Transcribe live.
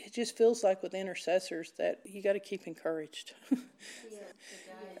it just feels like with intercessors that you got to keep encouraged.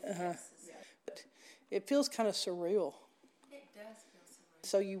 It feels kind of surreal. It does feel surreal.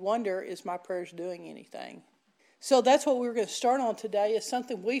 So you wonder, is my prayers doing anything? So that's what we're going to start on today, is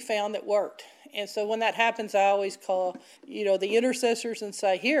something we found that worked. And so when that happens, I always call, the intercessors and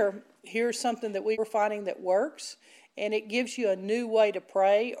say, here's something that we were finding that works. And it gives you a new way to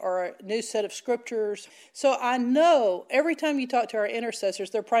pray or a new set of scriptures. So I know every time you talk to our intercessors,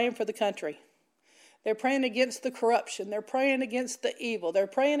 they're praying for the country. They're praying against the corruption. They're praying against the evil. They're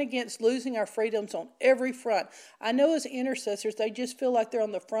praying against losing our freedoms on every front. I know as intercessors, they just feel like they're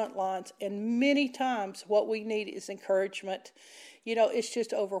on the front lines. And many times what we need is encouragement. It's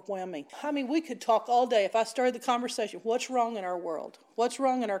just overwhelming. I mean, we could talk all day. If I started the conversation, what's wrong in our world? What's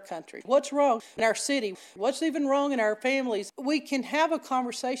wrong in our country? What's wrong in our city? What's even wrong in our families? We can have a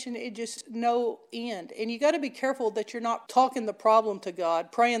conversation, it just no end. And you got to be careful that you're not talking the problem to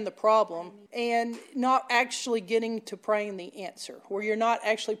God, praying the problem, and not actually getting to praying the answer, where you're not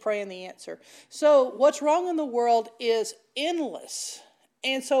actually praying the answer. So what's wrong in the world is endless.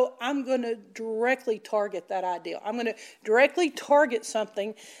 And so I'm going to directly target that idea. I'm going to directly target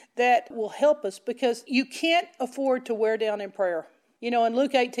something that will help us, because you can't afford to wear down in prayer. In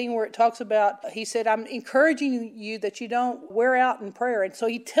Luke 18, where it talks about, he said, I'm encouraging you that you don't wear out in prayer. And so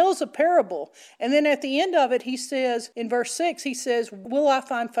he tells a parable. And then at the end of it, he says, in verse 6, he says, will I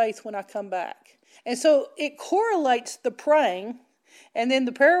find faith when I come back? And so it correlates the praying. And then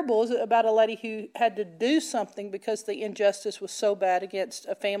the parable is about a lady who had to do something because the injustice was so bad against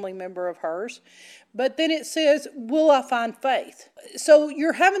a family member of hers. But then it says, will I find faith? So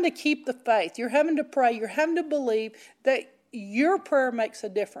you're having to keep the faith. You're having to pray. You're having to believe that your prayer makes a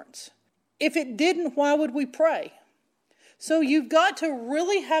difference. If it didn't, why would we pray? So you've got to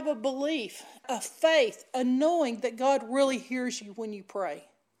really have a belief, a faith, a knowing that God really hears you when you pray.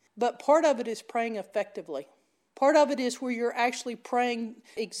 But part of it is praying effectively. Part of it is where you're actually praying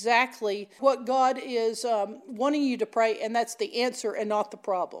exactly what God is wanting you to pray, and that's the answer and not the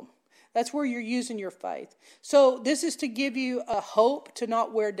problem. That's where you're using your faith. So this is to give you a hope to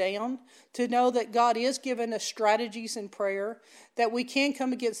not wear down, to know that God is giving us strategies in prayer, that we can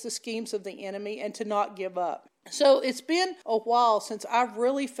come against the schemes of the enemy, and to not give up. So it's been a while since I've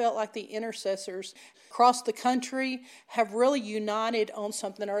really felt like the intercessors across the country have really united on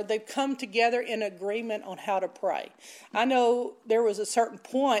something, or they've come together in agreement on how to pray. I know there was a certain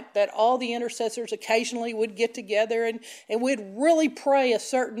point that all the intercessors occasionally would get together and we'd really pray a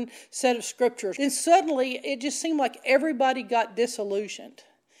certain set of scriptures. And suddenly it just seemed like everybody got disillusioned.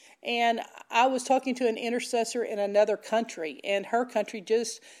 And I was talking to an intercessor in another country, and her country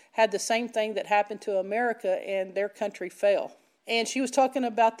just had the same thing that happened to America, and their country fell. And she was talking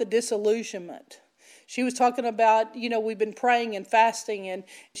about the disillusionment. She was talking about, we've been praying and fasting, and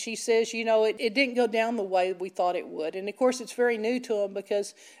she says, it didn't go down the way we thought it would. And of course, it's very new to them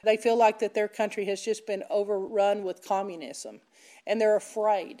because they feel like that their country has just been overrun with communism, and they're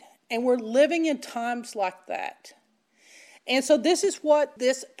afraid. And we're living in times like that. And so this is what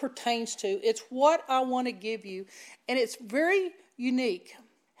this pertains to. It's what I want to give you. And it's very unique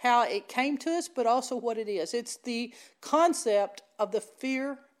how it came to us, but also what it is. It's the concept of the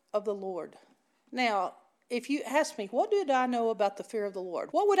fear of the Lord. Now, if you ask me, what did I know about the fear of the Lord?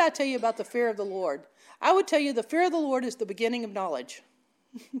 What would I tell you about the fear of the Lord? I would tell you the fear of the Lord is the beginning of knowledge.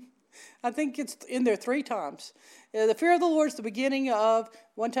 I think it's in there 3 times. The fear of the Lord is the beginning of,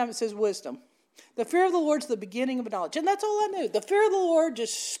 one time it says wisdom. The fear of the Lord is the beginning of knowledge. And that's all I knew. The fear of the Lord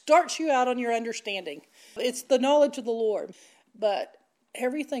just starts you out on your understanding. It's the knowledge of the Lord. But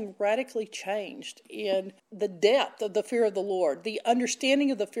everything radically changed in the depth of the fear of the Lord, the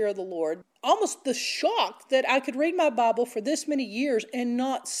understanding of the fear of the Lord, almost the shock that I could read my Bible for this many years and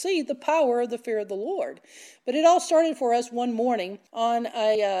not see the power of the fear of the Lord. But it all started for us one morning on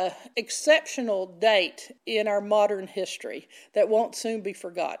a exceptional date in our modern history that won't soon be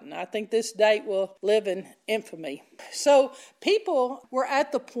forgotten. I think this date will live in infamy. So people were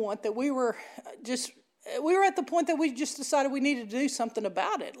at the point that we were at the point that we just decided we needed to do something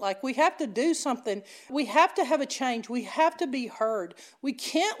about it. Like, we have to do something. We have to have a change. We have to be heard. We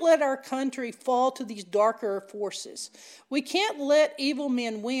can't let our country fall to these darker forces. We can't let evil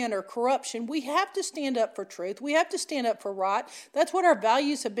men win or corruption. We have to stand up for truth. We have to stand up for right. That's what our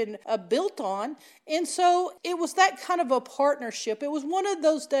values have been built on. And so it was that kind of a partnership. It was one of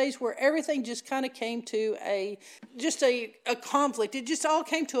those days where everything just kind of came to a conflict. It just all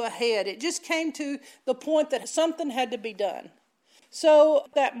came to a head. It just came to the point that something had to be done. So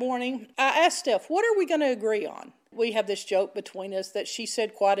that morning, I asked Steph, what are we going to agree on? We have this joke between us that she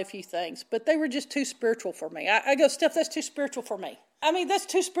said quite a few things, but they were just too spiritual for me. I go, Steph, that's too spiritual for me. I mean, that's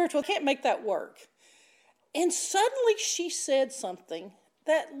too spiritual. I can't make that work. And suddenly she said something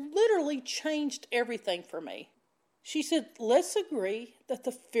that literally changed everything for me. She said, let's agree that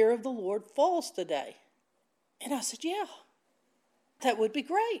the fear of the Lord falls today. And I said, yeah, that would be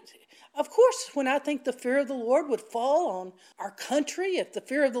great. Of course, when I think the fear of the Lord would fall on our country, if the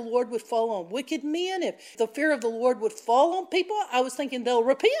fear of the Lord would fall on wicked men, if the fear of the Lord would fall on people, I was thinking they'll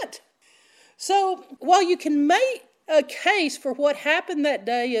repent. So while you can make a case for what happened that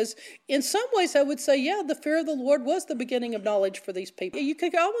day is, in some ways I would say, yeah, the fear of the Lord was the beginning of knowledge for these people. You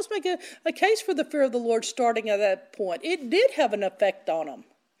could almost make a case for the fear of the Lord starting at that point. It did have an effect on them,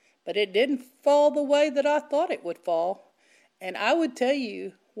 but it didn't fall the way that I thought it would fall. And I would tell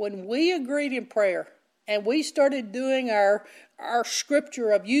you, when we agreed in prayer and we started doing our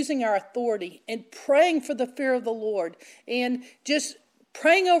scripture of using our authority and praying for the fear of the Lord and just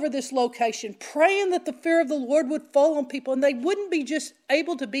praying over this location, praying that the fear of the Lord would fall on people and they wouldn't be just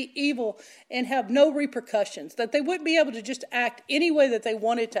able to be evil and have no repercussions, that they wouldn't be able to just act any way that they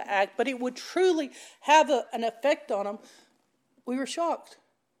wanted to act, but it would truly have an effect on them. We were shocked.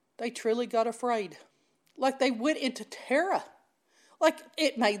 They truly got afraid. Like they went into terror. Like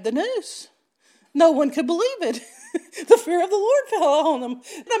it made the news. No one could believe it. The fear of the Lord fell on them.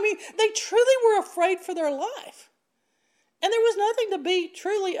 I mean, they truly were afraid for their life. And there was nothing to be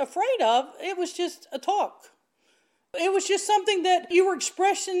truly afraid of. It was just a talk. It was just something that you were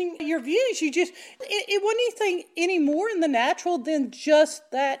expressing your views. It wasn't anything any more in the natural than just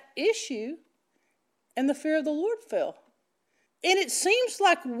that issue. And the fear of the Lord fell. And it seems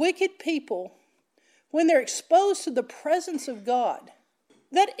like wicked people, when they're exposed to the presence of God,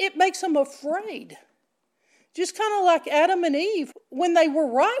 that it makes them afraid. Just kind of like Adam and Eve. When they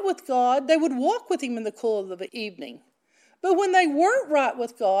were right with God, they would walk with him in the cool of the evening. But when they weren't right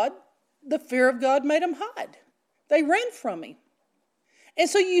with God, the fear of God made them hide. They ran from him. And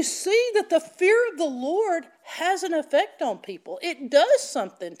so you see that the fear of the Lord has an effect on people. It does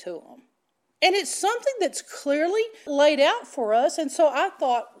something to them. And it's something that's clearly laid out for us. And so I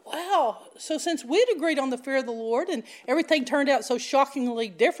thought, wow, so since we'd agreed on the fear of the Lord and everything turned out so shockingly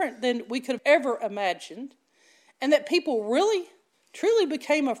different than we could have ever imagined, and that people really truly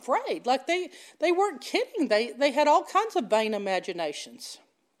became afraid. Like they weren't kidding. They had all kinds of vain imaginations.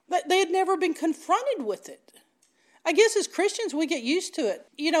 But they had never been confronted with it. I guess as Christians, we get used to it.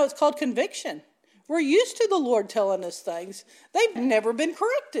 You know, it's called conviction. We're used to the Lord telling us things. They've never been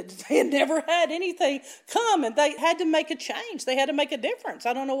corrected. They had never had anything come, and they had to make a change. They had to make a difference.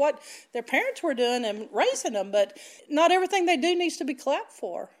 I don't know what their parents were doing and raising them, but not everything they do needs to be clapped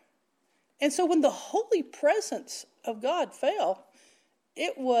for. And so when the holy presence of God fell,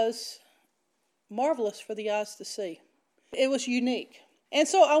 it was marvelous for the eyes to see. It was unique. And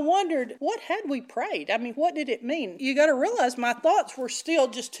so I wondered, what had we prayed? I mean, what did it mean? You got to realize my thoughts were still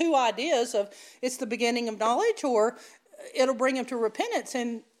just two ideas of it's the beginning of knowledge or it'll bring them to repentance.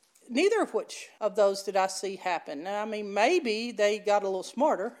 And neither of which of those did I see happen. Now, I mean, maybe they got a little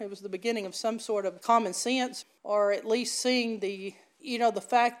smarter. It was the beginning of some sort of common sense, or at least seeing the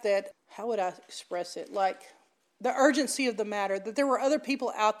fact that, how would I express it? Like the urgency of the matter, that there were other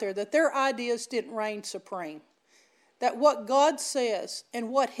people out there, that their ideas didn't reign supreme. That what God says and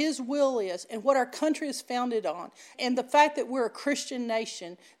what His will is and what our country is founded on and the fact that we're a Christian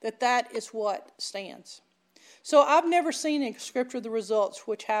nation, that is what stands. So I've never seen in Scripture the results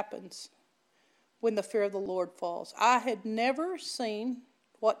which happens when the fear of the Lord falls. I had never seen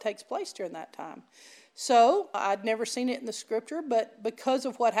what takes place during that time. So I'd never seen it in the Scripture, but because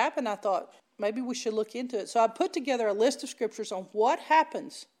of what happened, I thought maybe we should look into it. So I put together a list of Scriptures on what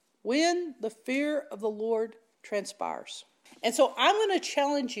happens when the fear of the Lord transpires. And so I'm going to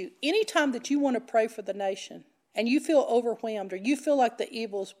challenge you, anytime that you want to pray for the nation and you feel overwhelmed or you feel like the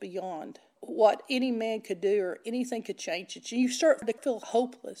evil is beyond what any man could do or anything could change it, and you start to feel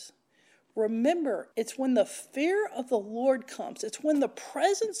hopeless, remember, it's when the fear of the Lord comes. It's when the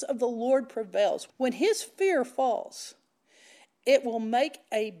presence of the Lord prevails. When His fear falls, it will make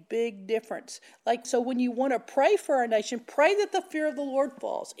a big difference. So when you want to pray for our nation, pray that the fear of the Lord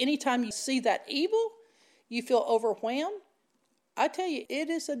falls. Anytime you see that evil, you feel overwhelmed, I tell you, it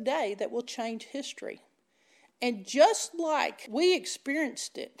is a day that will change history. And just like we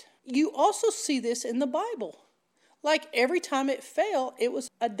experienced it, you also see this in the Bible. Like every time it fell, it was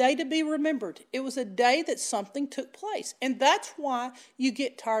a day to be remembered. It was a day that something took place. And that's why you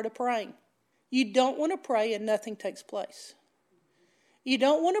get tired of praying. You don't want to pray and nothing takes place. You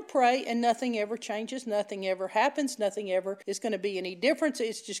don't want to pray and nothing ever changes, nothing ever happens, nothing ever is going to be any difference.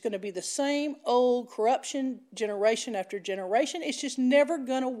 It's just going to be the same old corruption generation after generation. It's just never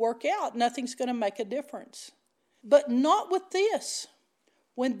going to work out. Nothing's going to make a difference. But not with this.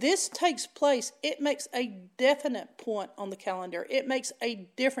 When this takes place, it makes a definite point on the calendar. It makes a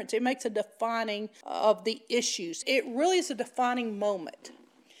difference. It makes a defining of the issues. It really is a defining moment.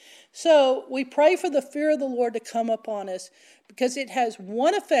 So we pray for the fear of the Lord to come upon us because it has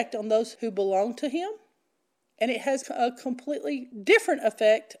one effect on those who belong to Him, and it has a completely different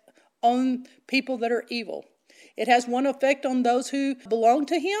effect on people that are evil. It has one effect on those who belong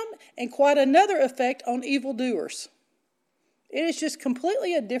to Him and quite another effect on evildoers. It is just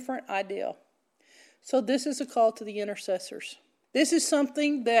completely a different idea. So this is a call to the intercessors. This is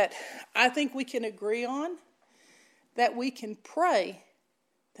something that I think we can agree on, that we can pray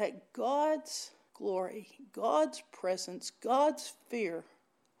that God's glory, God's presence, God's fear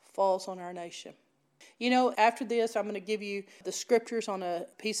falls on our nation. You know, after this, I'm going to give you the scriptures on a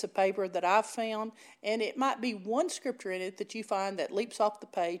piece of paper that I've found, and it might be one scripture in it that you find that leaps off the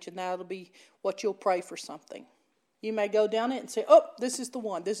page, and that'll be what you'll pray for something. You may go down it and say, oh, this is the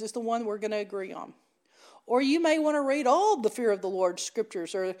one. This is the one we're going to agree on. Or you may want to read all the fear of the Lord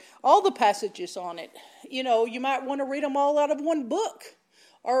scriptures or all the passages on it. You know, you might want to read them all out of one book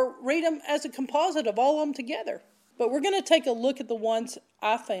or read them as a composite of all of them together. But we're going to take a look at the ones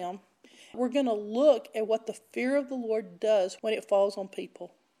I found. We're going to look at what the fear of the Lord does when it falls on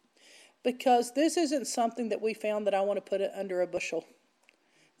people. Because this isn't something that we found that I want to put it under a bushel.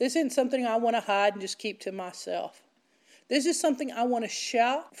 This isn't something I want to hide and just keep to myself. This is something I want to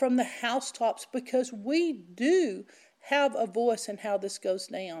shout from the housetops because we do have a voice in how this goes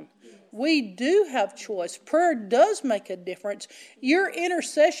down. We do have choice. Prayer does make a difference. Your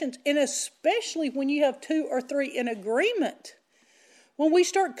intercessions, and especially when you have 2 or 3 in agreement, when we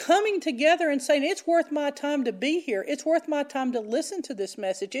start coming together and saying, it's worth my time to be here. It's worth my time to listen to this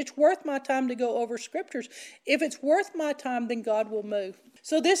message. It's worth my time to go over scriptures. If it's worth my time, then God will move.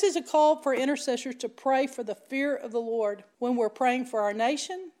 So this is a call for intercessors to pray for the fear of the Lord when we're praying for our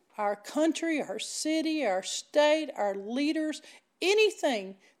nation, our country, our city, our state, our leaders,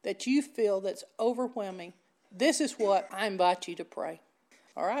 anything that you feel that's overwhelming. This is what I invite you to pray.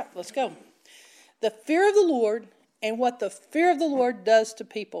 All right, let's go. The fear of the Lord and what the fear of the Lord does to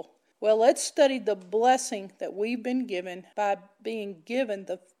people. Well, let's study the blessing that we've been given by being given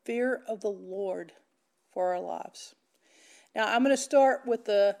the fear of the Lord for our lives. Now, I'm going to start with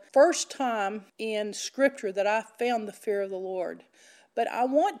the first time in Scripture that I found the fear of the Lord. But I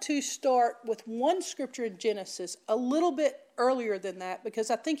want to start with one scripture in Genesis a little bit earlier than that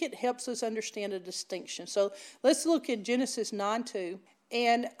because I think it helps us understand a distinction. So let's look at Genesis 9:2.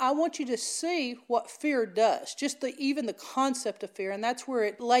 And I want you to see what fear does, just even the concept of fear. And that's where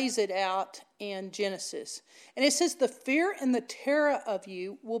it lays it out in Genesis. And it says, the fear and the terror of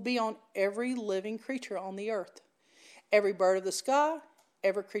you will be on every living creature on the earth. Every bird of the sky,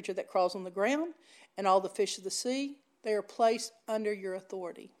 every creature that crawls on the ground, and all the fish of the sea, they are placed under your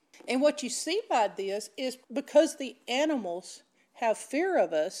authority. And what you see by this is because the animals have fear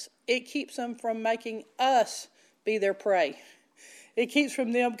of us, it keeps them from making us be their prey. It keeps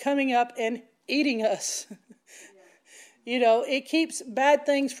from them coming up and eating us. You know, it keeps bad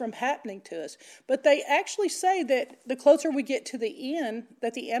things from happening to us. But they actually say that the closer we get to the end,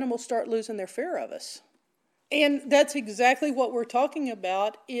 that the animals start losing their fear of us. And that's exactly what we're talking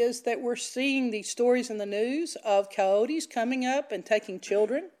about, is that we're seeing these stories in the news of coyotes coming up and taking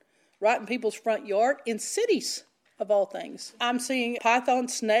children right in people's front yard in cities, of all things. I'm seeing a python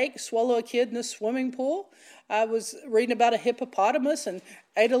snake swallow a kid in a swimming pool. I was reading about a hippopotamus and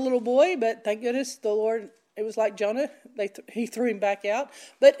ate a little boy, but thank goodness the Lord, it was like Jonah, he threw him back out.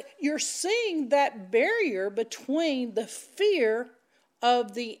 But you're seeing that barrier between the fear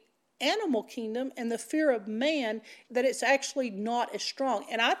of the animal kingdom and the fear of man, that it's actually not as strong.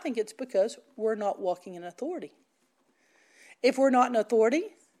 And I think it's because we're not walking in authority. If we're not in authority,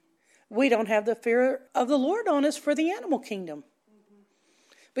 we don't have the fear of the Lord on us for the animal kingdom.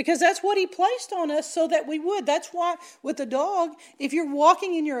 Because that's what he placed on us so that we would. That's why with a dog, if you're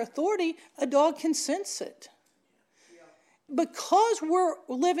walking in your authority, a dog can sense it. Because we're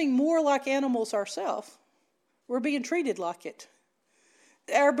living more like animals ourselves, we're being treated like it.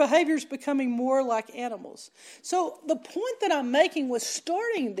 Our behavior is becoming more like animals. So the point that I'm making with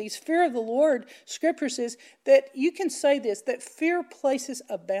starting these fear of the Lord scriptures is that you can say this, that fear places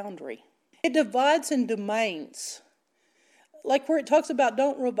a boundary. It divides in domains. Like where it talks about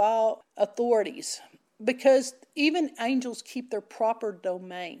don't revile authorities, because even angels keep their proper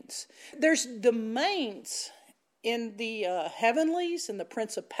domains. There's domains in the heavenlies and the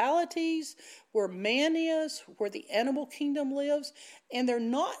principalities where man is, where the animal kingdom lives, and they're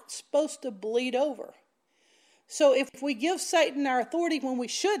not supposed to bleed over. So if we give Satan our authority when we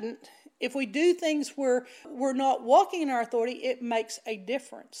shouldn't, If we do things where we're not walking in our authority, it makes a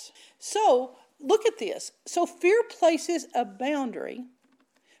difference. So look at this. So fear places a boundary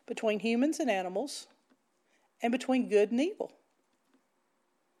between humans and animals and between good and evil.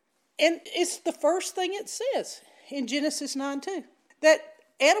 And it's the first thing it says in Genesis 9:2, that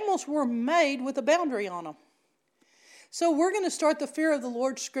animals were made with a boundary on them. So we're going to start the fear of the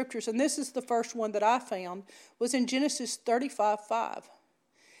Lord scriptures, and this is the first one that I found, was in Genesis 35:5.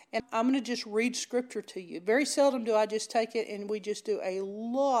 And I'm going to just read scripture to you. Very seldom do I just take it and we just do a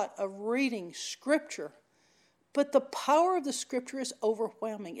lot of reading scripture. But the power of the scripture is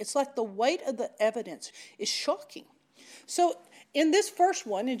overwhelming. It's like the weight of the evidence is shocking. So in this first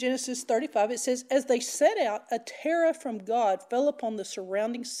one, in Genesis 35, it says, as they set out, a terror from God fell upon the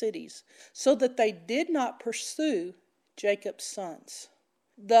surrounding cities, so that they did not pursue Jacob's sons.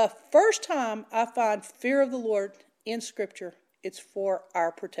 The first time I find fear of the Lord in scripture, it's for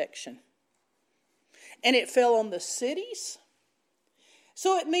our protection. And it fell on the cities.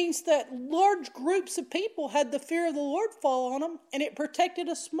 So it means that large groups of people had the fear of the Lord fall on them, and it protected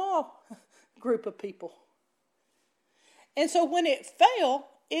a small group of people. And so when it fell,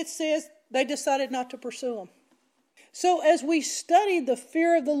 it says they decided not to pursue them. So as we study the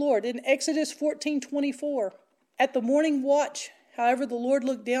fear of the Lord in Exodus 14:24, at the morning watch, however, the Lord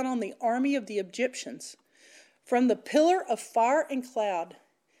looked down on the army of the Egyptians from the pillar of fire and cloud,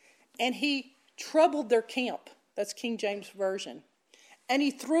 and he troubled their camp. That's King James Version. And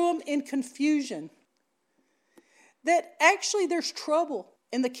he threw them in confusion. That actually there's trouble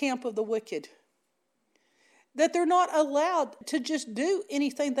in the camp of the wicked. That they're not allowed to just do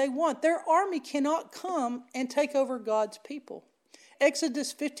anything they want. Their army cannot come and take over God's people.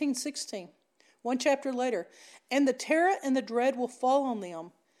 Exodus 15:16, one chapter later. And the terror and the dread will fall on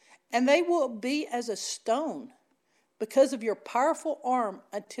them, and they will be as a stone because of your powerful arm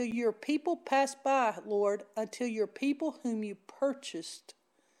until your people pass by, Lord, until your people whom you purchased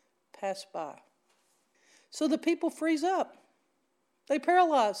pass by. So the people freeze up. They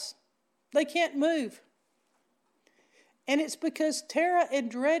paralyze. They can't move. And it's because terror and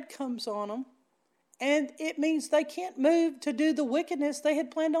dread comes on them, and it means they can't move to do the wickedness they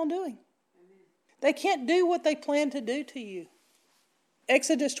had planned on doing. They can't do what they planned to do to you.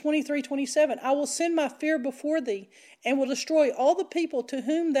 Exodus 23:27, I will send my fear before thee, and will destroy all the people to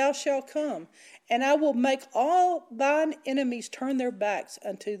whom thou shalt come, and I will make all thine enemies turn their backs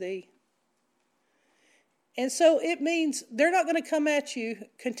unto thee. And so it means they're not going to come at you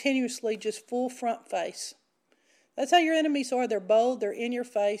continuously, just full front face. That's how your enemies are. They're bold, they're in your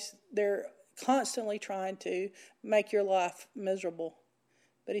face, they're constantly trying to make your life miserable.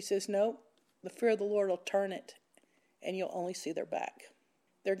 But he says, no, the fear of the Lord will turn it, and you'll only see their back.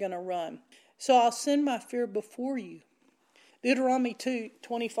 They're going to run. So I'll send my fear before you. Deuteronomy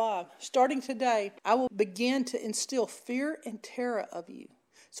 2:25. Starting today, I will begin to instill fear and terror of you.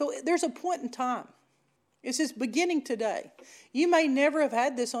 So there's a point in time. This is beginning today. You may never have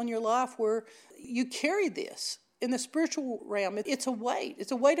had this on your life where you carry this in the spiritual realm. It's a weight.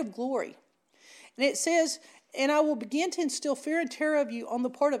 It's a weight of glory. And it says, and I will begin to instill fear and terror of you on the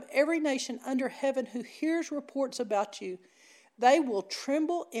part of every nation under heaven who hears reports about you. They will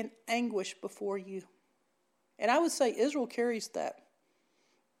tremble in anguish before you. And I would say Israel carries that.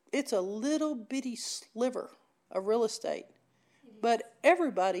 It's a little bitty sliver of real estate. But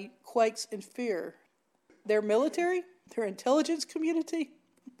everybody quakes in fear. Their military, their intelligence community,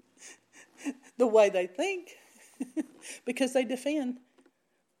 the way they think, because they defend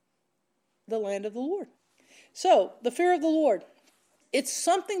the land of the Lord. So, the fear of the Lord, it's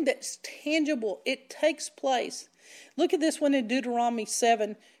something that's tangible. It takes place. Look at this one in Deuteronomy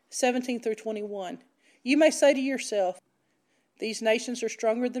 7:17-21. You may say to yourself, these nations are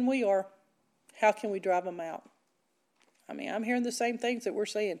stronger than we are. How can we drive them out? I mean, I'm hearing the same things that we're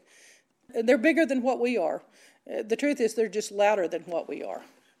saying. They're bigger than what we are. The truth is they're just louder than what we are.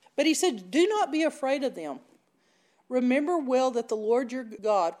 But he said, do not be afraid of them. Remember well that the Lord your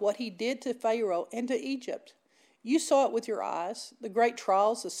God, what he did to Pharaoh and to Egypt. You saw it with your eyes, the great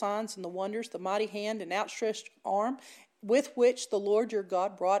trials, the signs and the wonders, the mighty hand and outstretched arm with which the Lord your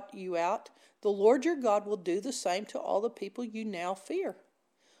God brought you out. The Lord your God will do the same to all the people you now fear.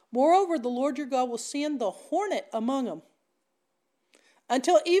 Moreover, the Lord your God will send the hornet among them,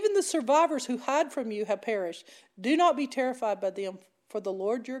 until even the survivors who hide from you have perished. Do not be terrified by them, for the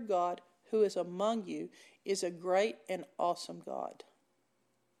Lord your God, who is among you, is a great and awesome God.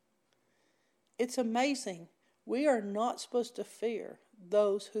 It's amazing. We are not supposed to fear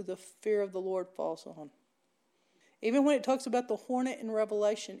those who the fear of the Lord falls on. Even when it talks about the hornet in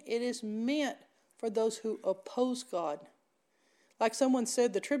Revelation, it is meant for those who oppose God. Like someone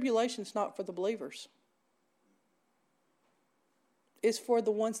said, the tribulation's not for the believers. It's for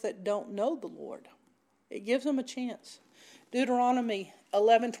the ones that don't know the Lord. It gives them a chance. Deuteronomy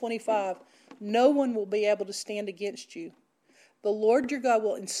 11:25, no one will be able to stand against you. The Lord your God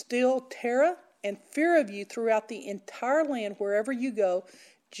will instill terror and fear of you throughout the entire land wherever you go,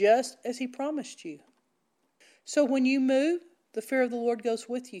 just as he promised you. So when you move, the fear of the Lord goes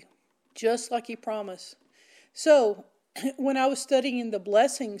with you, just like he promised. So when I was studying the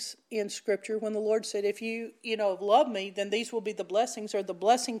blessings in Scripture, when the Lord said, if you love me, then these will be the blessings, or the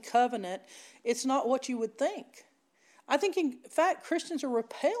blessing covenant, it's not what you would think. I think, in fact, Christians are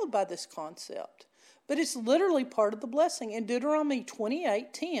repelled by this concept. But it's literally part of the blessing. In Deuteronomy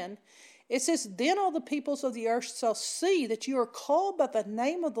 28:10, it says, then all the peoples of the earth shall see that you are called by the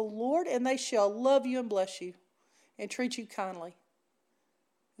name of the Lord, and they shall love you and bless you and treat you kindly.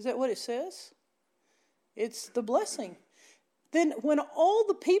 Is that what it says? It's the blessing. Then when all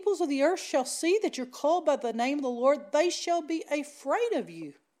the peoples of the earth shall see that you're called by the name of the Lord, they shall be afraid of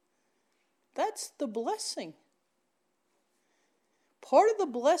you. That's the blessing. Part of the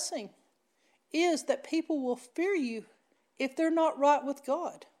blessing is that people will fear you if they're not right with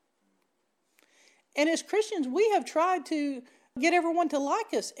God. And as Christians, we have tried to get everyone to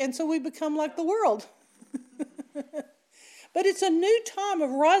like us, and so we become like the world. But it's a new time of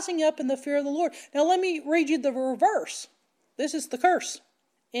rising up in the fear of the Lord. Now let me read you the reverse. This is the curse.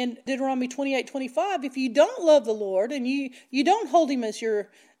 In Deuteronomy 28:25, if you don't love the Lord and you don't hold him as your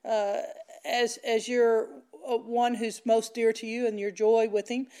one who's most dear to you and your joy with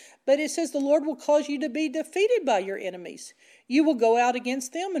him, but it says the Lord will cause you to be defeated by your enemies. You will go out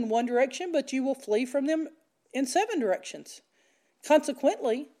against them in one direction, but you will flee from them in 7 directions.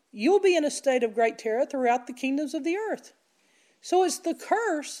 Consequently, you'll be in a state of great terror throughout the kingdoms of the earth. So it's the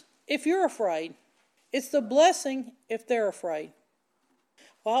curse if you're afraid. It's the blessing if they're afraid.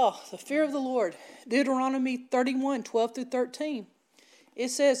 Wow, the fear of the Lord. Deuteronomy 31:12-13. It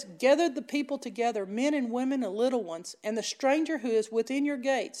says, gather the people together, men and women and little ones, and the stranger who is within your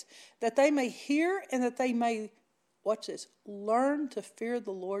gates, that they may hear and that they may, watch this, learn to fear the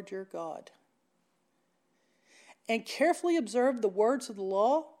Lord your God. And carefully observe the words of the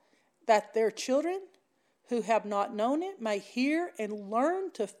law, that their children who have not known it may hear and learn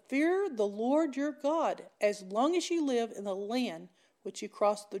to fear the Lord your God, as long as you live in the land which you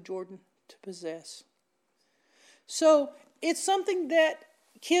crossed the Jordan to possess. So it's something that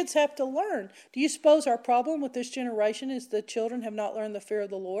kids have to learn. Do you suppose our problem with this generation is the children have not learned the fear of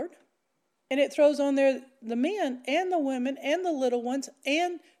the Lord? And it throws on there the men and the women and the little ones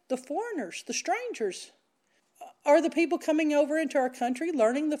and the foreigners, the strangers. Are the people coming over into our country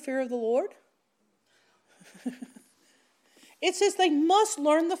learning the fear of the Lord? It says they must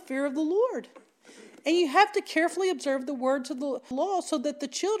learn the fear of the Lord. And you have to carefully observe the words of the law so that the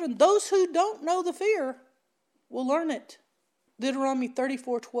children, those who don't know the fear, will learn it. Deuteronomy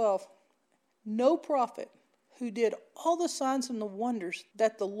 34:12. No prophet who did all the signs and the wonders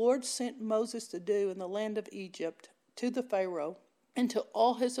that the Lord sent Moses to do in the land of Egypt to the Pharaoh and to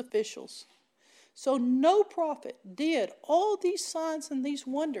all his officials. So no prophet did all these signs and these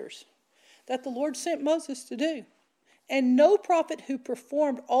wonders that the Lord sent Moses to do. And no prophet who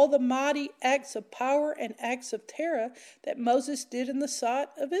performed all the mighty acts of power and acts of terror that Moses did in the sight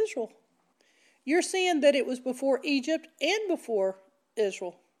of Israel. You're seeing that it was before Egypt and before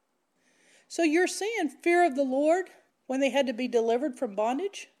Israel. So you're seeing fear of the Lord when they had to be delivered from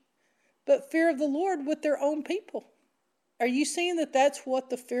bondage, but fear of the Lord with their own people. Are you seeing that that's what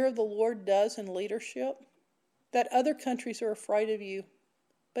the fear of the Lord does in leadership? That other countries are afraid of you.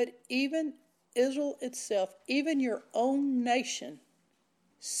 But even Israel itself, even your own nation,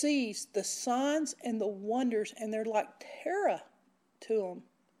 sees the signs and the wonders, and they're like terror to them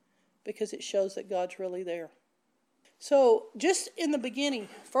because it shows that God's really there. So just in the beginning,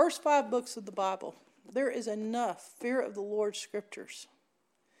 first 5 books of the Bible, there is enough fear of the Lord scriptures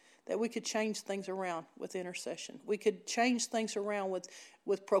that we could change things around with intercession. We could change things around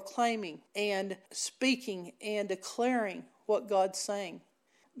with proclaiming and speaking and declaring what God's saying.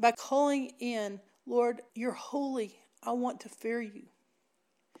 By calling in, Lord, you're holy. I want to fear you.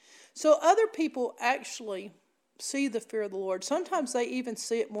 So other people actually see the fear of the Lord. Sometimes they even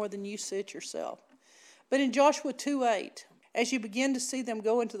see it more than you see it yourself. But in Joshua 2:8, as you begin to see them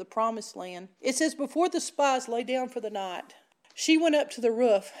go into the promised land, it says, before the spies lay down for the night, she went up to the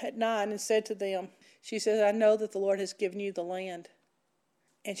roof at 9 and said to them, she says, I know that the Lord has given you the land.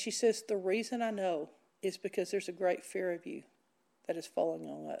 And she says, the reason I know is because there's a great fear of you that is falling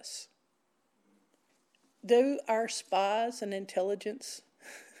on us. Do our spies and intelligence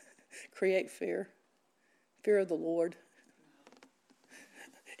create fear? Fear of the Lord?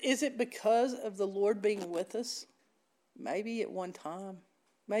 Is it because of the Lord being with us? Maybe at one time.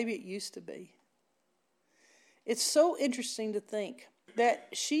 Maybe it used to be. It's so interesting to think that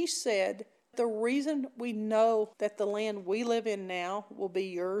she said, the reason we know that the land we live in now will be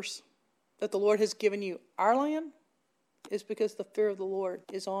yours, that the Lord has given you our land, is because the fear of the Lord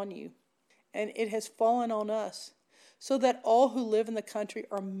is on you. And it has fallen on us, so that all who live in the country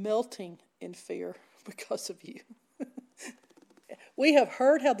are melting in fear because of you. We have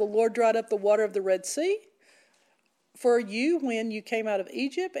heard how the Lord dried up the water of the Red Sea for you when you came out of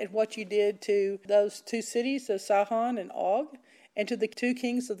Egypt, and what you did to those two cities of Sihon and Og, and to the two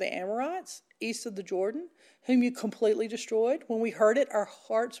kings of the Amorites east of the Jordan, whom you completely destroyed. When we heard it, our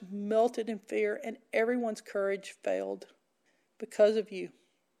hearts melted in fear, and everyone's courage failed because of you.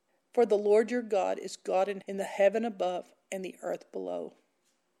 For the Lord your God is God in the heaven above and the earth below.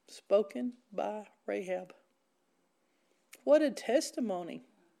 Spoken by Rahab. What a testimony.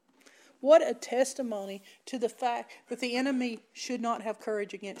 What a testimony to the fact that the enemy should not have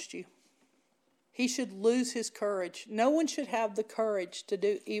courage against you. He should lose his courage. No one should have the courage to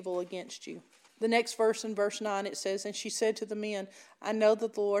do evil against you. The next verse, in verse 9, it says, And she said to the men, I know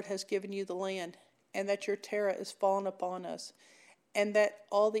that the Lord has given you the land, and that your terror is fallen upon us, and that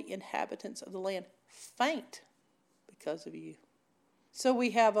all the inhabitants of the land faint because of you. So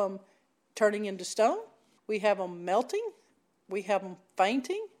we have them turning into stone. We have them melting. We have them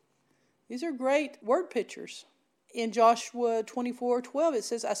fainting. These are great word pictures. In Joshua 24:12, it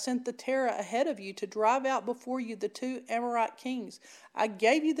says, I sent the terror ahead of you to drive out before you the two Amorite kings. I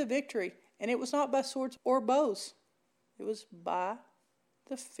gave you the victory, and it was not by swords or bows. It was by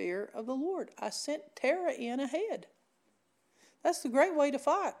the fear of the Lord. I sent terror in ahead. That's the great way to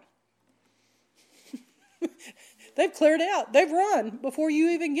fight. They've cleared out. They've run before you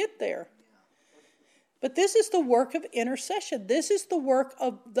even get there. But this is the work of intercession. This is the work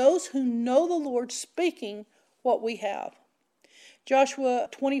of those who know the Lord speaking what we have. Joshua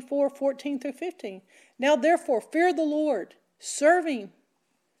 24:14-15. Now therefore fear the Lord, serve him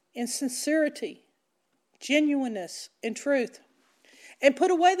in sincerity, genuineness, and truth. And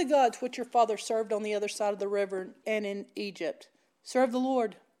put away the gods which your father served on the other side of the river and in Egypt. Serve the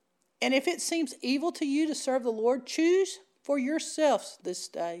Lord. And if it seems evil to you to serve the Lord, choose for yourselves this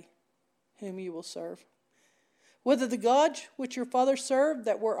day whom you will serve. Whether the gods which your father served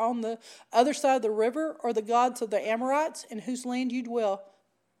that were on the other side of the river, or the gods of the Amorites in whose land you dwell.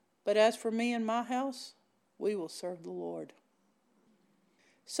 But as for me and my house, we will serve the Lord.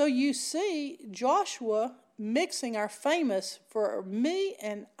 So you see Joshua mixing our famous, for me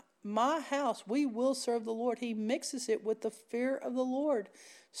and my house, we will serve the Lord. He mixes it with the fear of the Lord,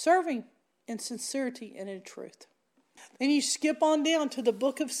 serving in sincerity and in truth. Then you skip on down to the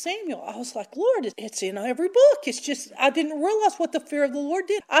book of Samuel. I was like, Lord, it's in every book. It's just, I didn't realize what the fear of the Lord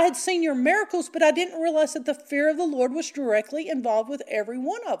did. I had seen your miracles, but I didn't realize that the fear of the Lord was directly involved with every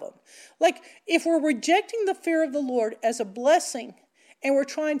one of them. Like, if we're rejecting the fear of the Lord as a blessing and we're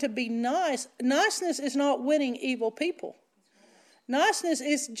trying to be nice, niceness is not winning evil people. Niceness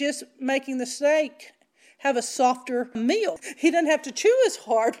is just making the snake have a softer meal. He doesn't have to chew as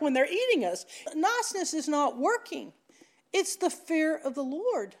hard when they're eating us. Niceness is not working. It's the fear of the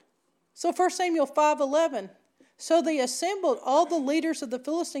Lord. So 1 Samuel 5:11. So they assembled all the leaders of the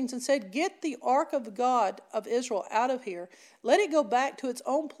Philistines and said, Get the ark of God of Israel out of here. Let it go back to its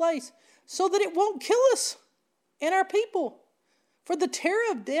own place so that it won't kill us and our people. For the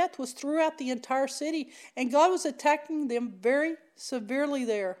terror of death was throughout the entire city, and God was attacking them very severely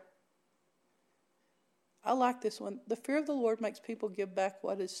there. I like this one. The fear of the Lord makes people give back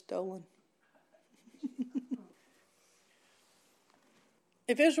what is stolen.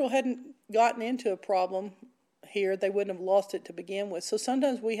 If Israel hadn't gotten into a problem here, they wouldn't have lost it to begin with. So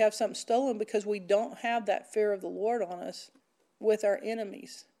sometimes we have something stolen because we don't have that fear of the Lord on us with our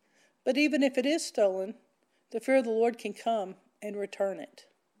enemies. But even if it is stolen, the fear of the Lord can come and return it.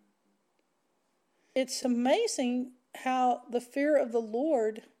 It's amazing how the fear of the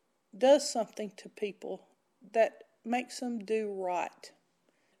Lord does something to people that makes them do right.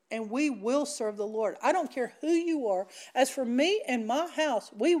 And we will serve the Lord. I don't care who you are. As for me and my house,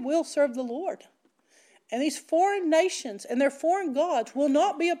 we will serve the Lord. And these foreign nations and their foreign gods will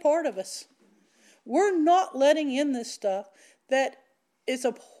not be a part of us. We're not letting in this stuff that is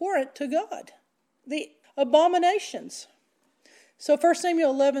abhorrent to God. The abominations. So 1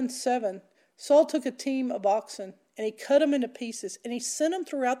 Samuel 11:7, Saul took a team of oxen and he cut them into pieces, and he sent them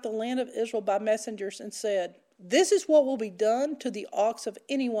throughout the land of Israel by messengers and said, This is what will be done to the ox of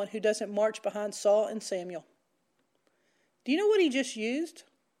anyone who doesn't march behind Saul and Samuel. Do you know what he just used?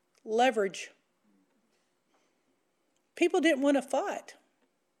 Leverage. People didn't want to fight.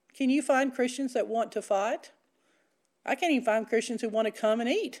 Can you find Christians that want to fight? I can't even find Christians who want to come and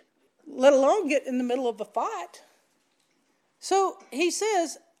eat, let alone get in the middle of a fight. So he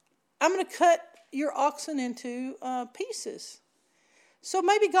says, I'm going to cut your oxen into pieces. So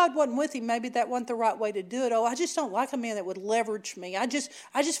maybe God wasn't with him. Maybe that wasn't the right way to do it. Oh, I just don't like a man that would leverage me. I just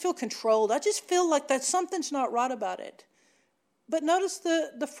feel controlled. I just feel like that something's not right about it. But notice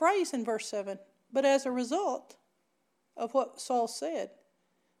the phrase in verse 7. But as a result of what Saul said,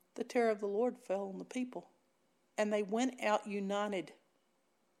 the terror of the Lord fell on the people, and they went out united.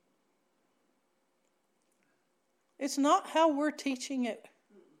 It's not how we're teaching it.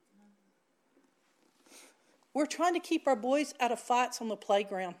 We're trying to keep our boys out of fights on the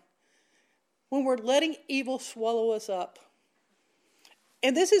playground when we're letting evil swallow us up.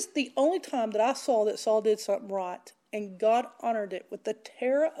 And this is the only time that I saw that Saul did something right, and God honored it with the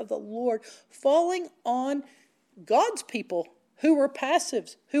terror of the Lord falling on God's people who were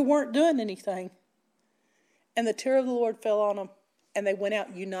passives, who weren't doing anything. And the terror of the Lord fell on them, and they went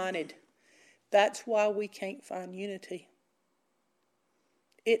out united. That's why we can't find unity.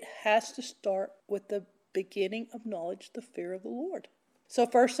 It has to start with the beginning of knowledge, the fear of the Lord. So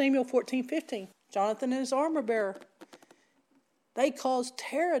 1 Samuel 14:15, Jonathan and his armor bearer, they caused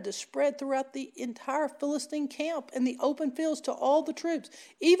terror to spread throughout the entire Philistine camp and the open fields to all the troops.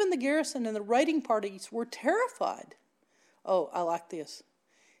 Even the garrison and the raiding parties were terrified. Oh, I like this.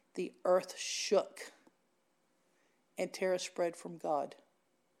 The earth shook and terror spread from God.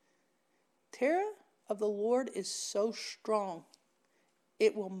 Terror of the Lord is so strong,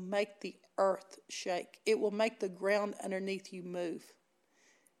 it will make the earth shake. It will make the ground underneath you move.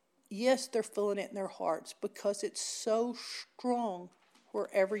 Yes, they're feeling it in their hearts because it's so strong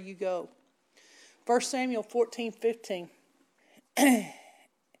wherever you go. 1 Samuel 14:15.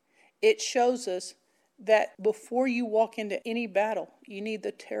 It shows us that before you walk into any battle, you need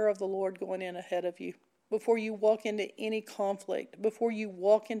the terror of the Lord going in ahead of you. Before you walk into any conflict, before you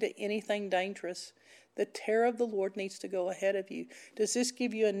walk into anything dangerous, the terror of the Lord needs to go ahead of you. Does this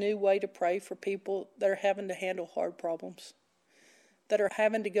give you a new way to pray for people that are having to handle hard problems? That are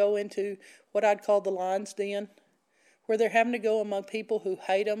having to go into what I'd call the lion's den, where they're having to go among people who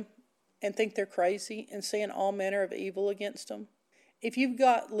hate them and think they're crazy and saying all manner of evil against them? If you've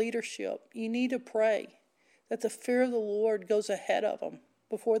got leadership, you need to pray that the fear of the Lord goes ahead of them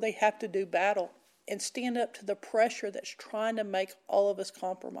before they have to do battle and stand up to the pressure that's trying to make all of us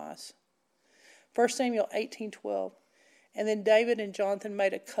compromise. 1 Samuel 18:12. And then David and Jonathan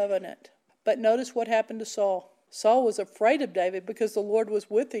made a covenant. But notice what happened to Saul. Saul was afraid of David because the Lord was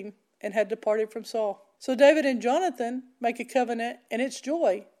with him and had departed from Saul. So David and Jonathan make a covenant, and it's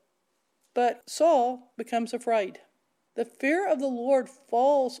joy. But Saul becomes afraid. The fear of the Lord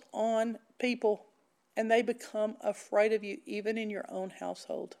falls on people, and they become afraid of you, even in your own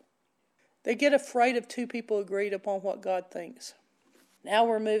household. They get afraid of two people agreed upon what God thinks. Now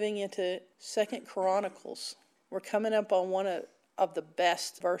we're moving into 2 Chronicles. We're coming up on one of the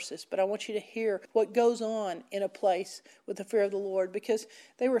best verses, but I want you to hear what goes on in a place with the fear of the Lord, because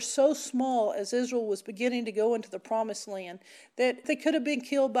they were so small as Israel was beginning to go into the promised land that they could have been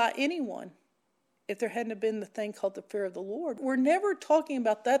killed by anyone if there hadn't been the thing called the fear of the Lord. We're never talking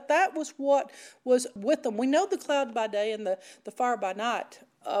about that. That was what was with them. We know the cloud by day and the fire by night,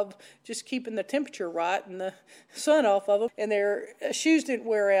 of just keeping the temperature right and the sun off of them, and their shoes didn't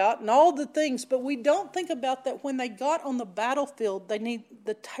wear out and all the things. But we don't think about that when they got on the battlefield, they need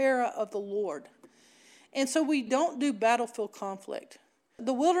the terror of the Lord. And so we don't do battlefield conflict.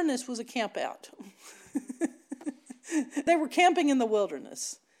 The wilderness was a camp out. They were camping in the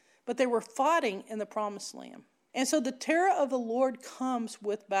wilderness, but they were fighting in the promised land. And so the terror of the Lord comes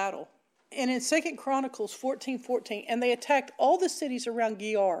with battle. And in 2 Chronicles 14:14, and they attacked all the cities around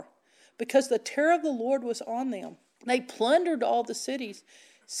Gerar because the terror of the Lord was on them. They plundered all the cities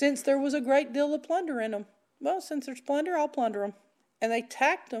since there was a great deal of plunder in them. Well, since there's plunder, I'll plunder them. And they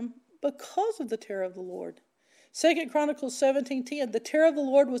attacked them because of the terror of the Lord. 2 Chronicles 17:10, the terror of the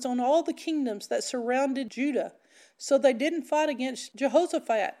Lord was on all the kingdoms that surrounded Judah. So they didn't fight against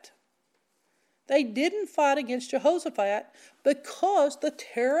Jehoshaphat. They didn't fight against Jehoshaphat because the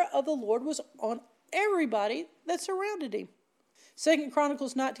terror of the Lord was on everybody that surrounded him. 2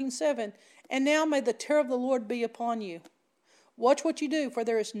 Chronicles 19:7, and now may the terror of the Lord be upon you. Watch what you do, for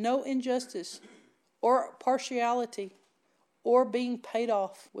there is no injustice or partiality or being paid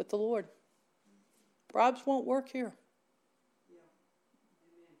off with the Lord. Bribes won't work here.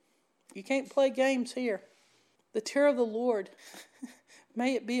 You can't play games here. The terror of the Lord,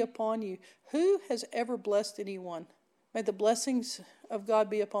 may it be upon you. Who has ever blessed anyone? May the blessings of God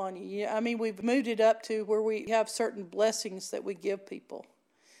be upon you. I mean, we've moved it up to where we have certain blessings that we give people.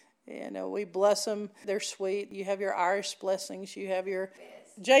 We bless them. They're sweet. You have your Irish blessings. You have your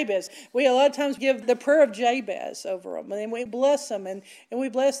Jabez. We a lot of times give the prayer of Jabez over them, and we bless them, and we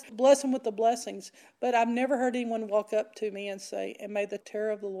bless them with the blessings. But I've never heard anyone walk up to me and say, "And may the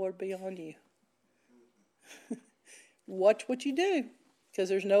terror of the Lord be on you." Watch what you do, because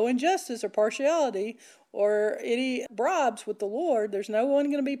there's no injustice or partiality or any bribes with the Lord. There's no one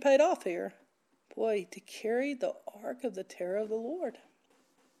going to be paid off here. Boy, to carry the ark of the terror of the Lord.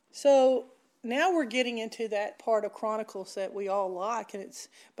 So now we're getting into that part of Chronicles that we all like, and it's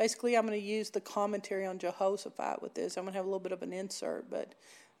basically I'm going to use the commentary on Jehoshaphat with this. I'm going to have a little bit of an insert, but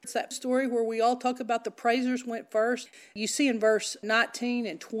it's that story where we all talk about the praisers went first. You see in verse 19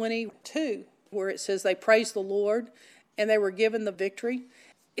 and 22 where it says they praised the Lord and they were given the victory.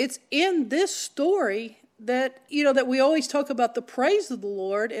 It's in this story that we always talk about the praise of the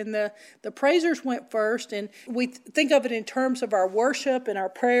Lord, and the praisers went first, and we think of it in terms of our worship and our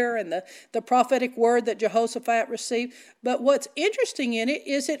prayer and the prophetic word that Jehoshaphat received. But what's interesting in it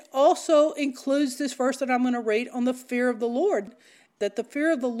is it also includes this verse that I'm going to read on the fear of the Lord. That the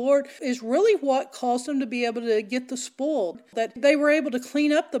fear of the Lord is really what caused them to be able to get the spoil. That they were able to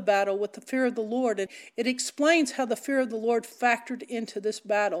clean up the battle with the fear of the Lord. And it explains how the fear of the Lord factored into this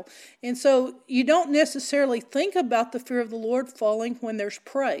battle. And so you don't necessarily think about the fear of the Lord falling when there's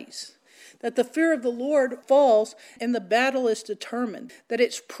praise. That the fear of the Lord falls and the battle is determined. That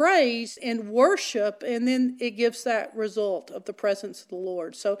it's praise and worship, and then it gives that result of the presence of the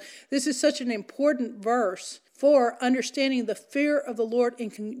Lord. So this is such an important verse for understanding the fear of the Lord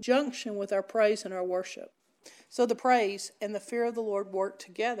in conjunction with our praise and our worship. So the praise and the fear of the Lord work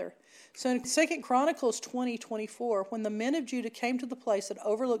together. So in 2 Chronicles 20:24, when the men of Judah came to the place that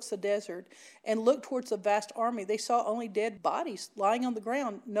overlooks the desert and looked towards the vast army, they saw only dead bodies lying on the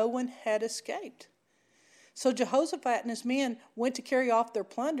ground. No one had escaped. So Jehoshaphat and his men went to carry off their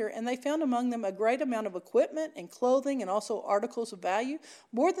plunder, and they found among them a great amount of equipment and clothing and also articles of value,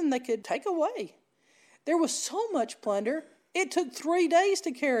 more than they could take away. There was so much plunder, it took 3 days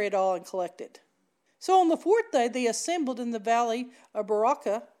to carry it all and collect it. So on the 4th day, they assembled in the valley of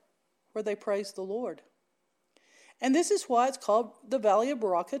Barakah, where they praised the Lord. And this is why it's called the Valley of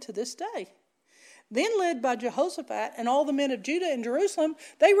Barakah to this day. Then, led by Jehoshaphat and all the men of Judah and Jerusalem,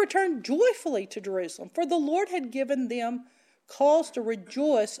 they returned joyfully to Jerusalem, for the Lord had given them cause to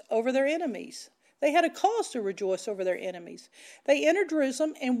rejoice over their enemies. They had a cause to rejoice over their enemies. They entered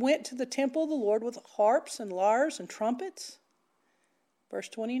Jerusalem and went to the temple of the Lord with harps and lyres and trumpets. Verse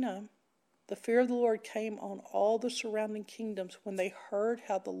 29, the fear of the Lord came on all the surrounding kingdoms when they heard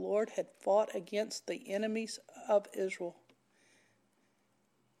how the Lord had fought against the enemies of Israel.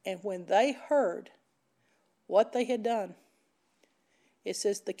 And when they heard what they had done, it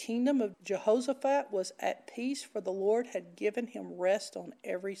says the kingdom of Jehoshaphat was at peace, for the Lord had given him rest on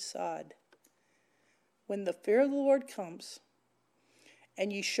every side. When the fear of the Lord comes,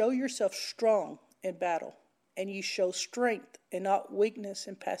 and you show yourself strong in battle, and you show strength and not weakness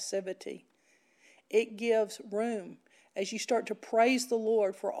and passivity, it gives room as you start to praise the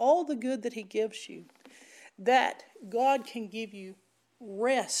Lord for all the good that he gives you, that God can give you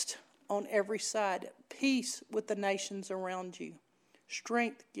rest on every side, peace with the nations around you.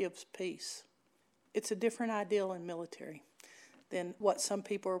 Strength gives peace. It's a different ideal in military than what some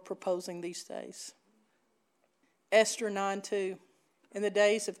people are proposing these days. Esther 9:2. In the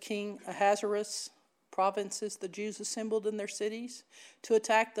days of King Ahasuerus' provinces, the Jews assembled in their cities to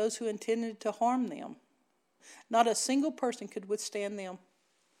attack those who intended to harm them. Not a single person could withstand them.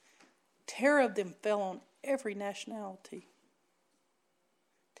 Terror of them fell on every nationality.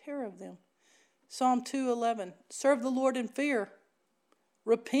 Terror of them. Psalm 2:11. Serve the Lord in fear.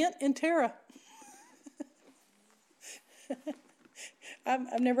 Repent in terror.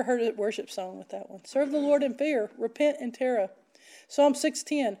 I've never heard a worship song with that one. Serve the Lord in fear. Repent in terror. Psalm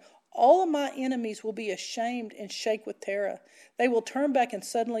 6:10. All of my enemies will be ashamed and shake with terror. They will turn back and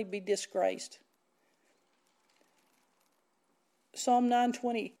suddenly be disgraced. Psalm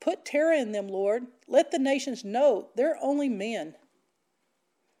 9:20. Put terror in them, Lord. Let the nations know they're only men.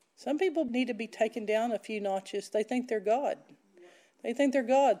 Some people need to be taken down a few notches. They think they're God. They think they're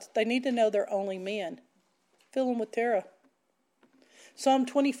gods. They need to know they're only men. Fill them with terror. Psalm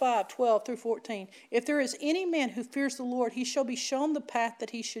 25:12-14. If there is any man who fears the Lord, he shall be shown the path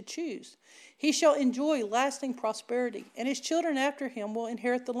that he should choose. He shall enjoy lasting prosperity, and his children after him will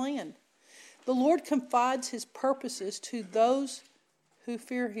inherit the land. The Lord confides his purposes to those who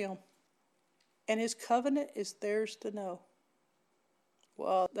fear him, and his covenant is theirs to know.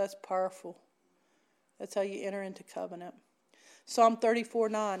 Well, that's powerful. That's how you enter into covenant. Psalm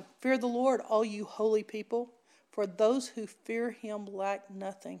 34:9. Fear the Lord, all you holy people, for those who fear him lack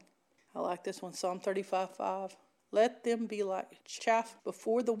nothing. I like this one, Psalm 35:5. Let them be like chaff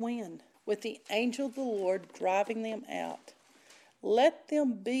before the wind, with the angel of the Lord driving them out. Let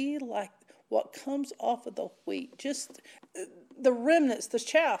them be like what comes off of the wheat, just the remnants, the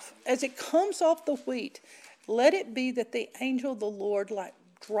chaff, as it comes off the wheat. Let it be that the angel of the Lord like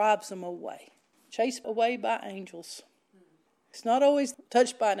drives them away, chased away by angels. It's not always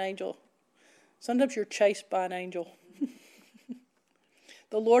touched by an angel. Sometimes you're chased by an angel.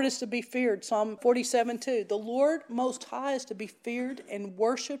 The Lord is to be feared. Psalm 47:2. The Lord Most High is to be feared and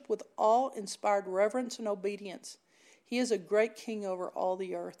worshipped with awe-inspired reverence and obedience. He is a great king over all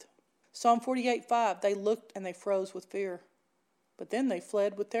the earth. Psalm 48:5. They looked and they froze with fear, but then they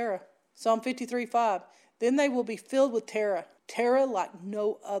fled with terror. Psalm 53:5. Then they will be filled with terror, terror like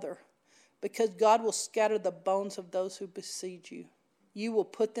no other, because God will scatter the bones of those who besiege you. You will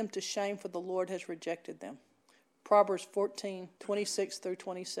put them to shame, for the Lord has rejected them. Proverbs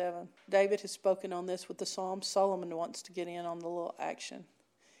 14:26-27. David has spoken on this with the Psalms. Solomon wants to get in on the little action.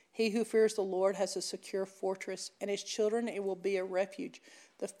 He who fears the Lord has a secure fortress, and his children it will be a refuge.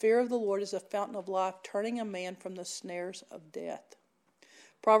 The fear of the Lord is a fountain of life, turning a man from the snares of death.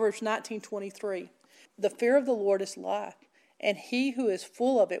 Proverbs 19:23. The fear of the Lord is life, and he who is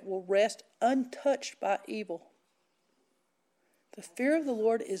full of it will rest untouched by evil. The fear of the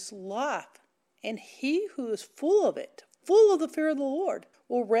Lord is life, and he who is full of it, full of the fear of the Lord,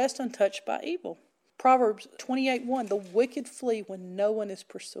 will rest untouched by evil. Proverbs 28:1. The wicked flee when no one is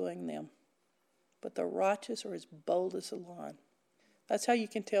pursuing them, but the righteous are as bold as a lion. That's how you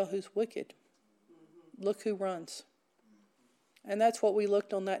can tell who's wicked. Look who runs. And that's what we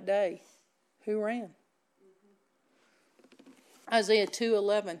looked on that day. Who ran? Isaiah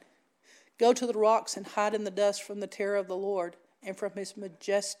 2:11. Go to the rocks and hide in the dust from the terror of the Lord and from his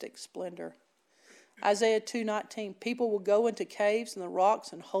majestic splendor. Isaiah 2:19. People will go into caves and the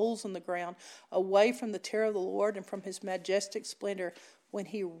rocks and holes in the ground, away from the terror of the Lord and from his majestic splendor when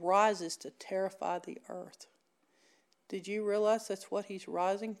he rises to terrify the earth. Did you realize that's what he's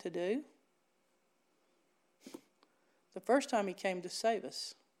rising to do? The first time he came to save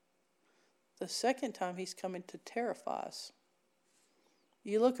us. The second time he's coming to terrify us.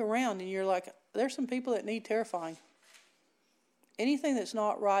 You look around and you're like, there's some people that need terrifying. Anything that's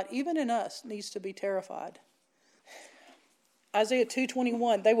not right, even in us, needs to be terrified. Isaiah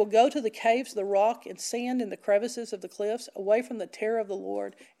 2:21. They will go to the caves of the rock and sand in the crevices of the cliffs, away from the terror of the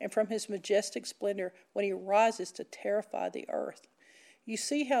Lord and from his majestic splendor when he rises to terrify the earth. You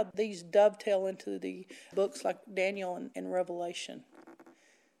see how these dovetail into the books like Daniel and Revelation.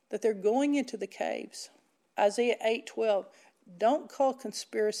 That they're going into the caves. Isaiah 8:12. Don't call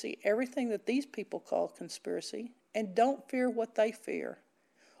conspiracy everything that these people call conspiracy, and don't fear what they fear,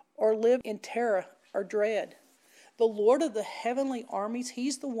 or live in terror or dread. The Lord of the heavenly armies,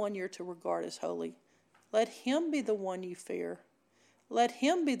 he's the one you're to regard as holy. Let him be the one you fear. Let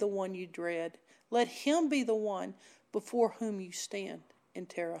him be the one you dread. Let him be the one before whom you stand in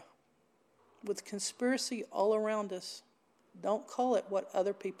terror. With conspiracy all around us, don't call it what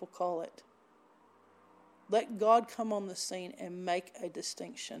other people call it. Let God come on the scene and make a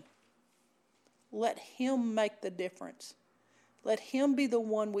distinction. Let him make the difference. Let him be the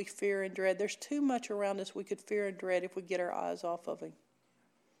one we fear and dread. There's too much around us we could fear and dread if we get our eyes off of him.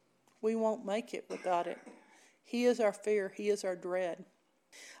 We won't make it without it. He is our fear. He is our dread.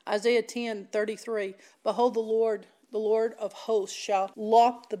 Isaiah 10:33. Behold, the Lord of hosts shall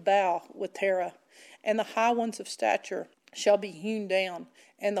lop the bough with terror, and the high ones of stature shall be hewn down,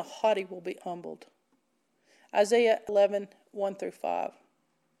 and the haughty will be humbled. Isaiah 11:1-5.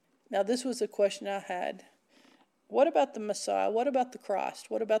 Now this was a question I had. What about the Messiah? What about the Christ?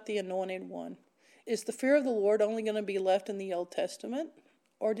 What about the Anointed One? Is the fear of the Lord only going to be left in the Old Testament?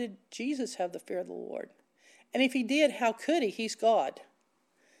 Or did Jesus have the fear of the Lord? And if he did, how could he? He's God.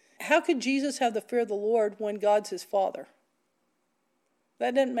 How could Jesus have the fear of the Lord when God's his Father?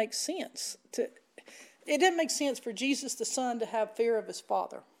 That doesn't make sense. It didn't make sense for Jesus the Son to have fear of his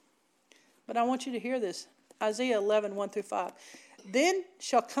Father. But I want you to hear this. Isaiah 11:1-5. Then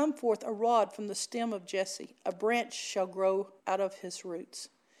shall come forth a rod from the stem of Jesse. A branch shall grow out of his roots.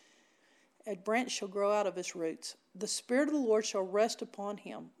 A branch shall grow out of his roots. The Spirit of the Lord shall rest upon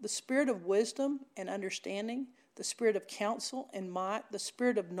him. The Spirit of wisdom and understanding, the Spirit of counsel and might, the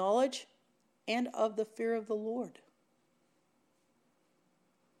Spirit of knowledge and of the fear of the Lord.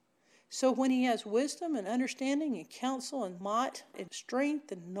 So when he has wisdom and understanding and counsel and might and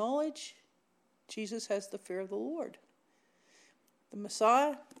strength and knowledge, Jesus has the fear of the Lord. The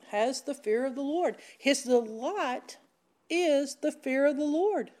Messiah has the fear of the Lord. His delight is the fear of the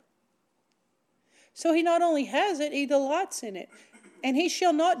Lord. So he not only has it, he delights in it. And he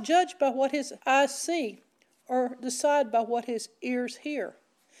shall not judge by what his eyes see, or decide by what his ears hear.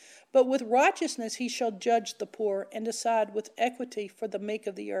 But with righteousness he shall judge the poor, and decide with equity for the meek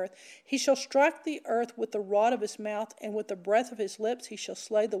of the earth. He shall strike the earth with the rod of his mouth, and with the breath of his lips he shall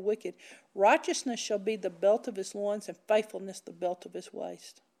slay the wicked. Righteousness shall be the belt of his loins, and faithfulness the belt of his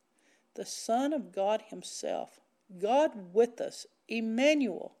waist. The Son of God himself, God with us,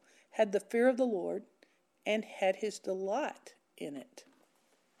 Emmanuel, had the fear of the Lord, and had his delight in it.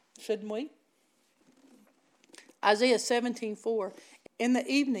 Shouldn't we? Isaiah 17:4. In the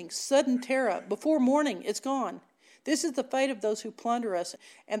evening, sudden terror. Before morning, it's gone. This is the fate of those who plunder us,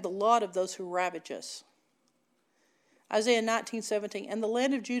 and the lot of those who ravage us. Isaiah 19:17. And the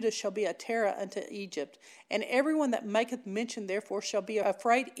land of Judah shall be a terror unto Egypt, and everyone that maketh mention therefore shall be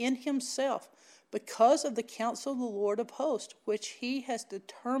afraid in himself, because of the counsel of the Lord of hosts, which he has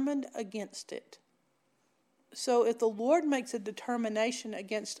determined against it. So if the Lord makes a determination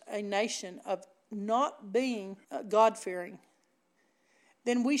against a nation of not being God-fearing,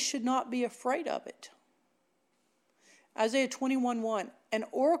 then we should not be afraid of it. Isaiah 21:1. An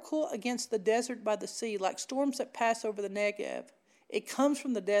oracle against the desert by the sea, like storms that pass over the Negev. It comes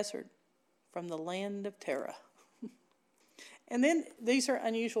from the desert, from the land of Terah. And then these are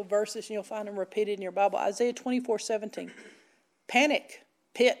unusual verses, and you'll find them repeated in your Bible. Isaiah 24:17. Panic,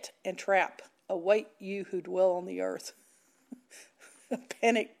 pit, and trap await you who dwell on the earth.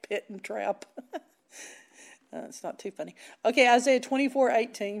 Panic, pit, and trap. It's not too funny. Okay, Isaiah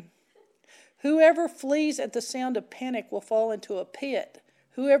 24:18. Whoever flees at the sound of panic will fall into a pit.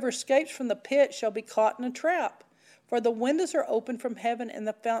 Whoever escapes from the pit shall be caught in a trap. For the windows are opened from heaven, and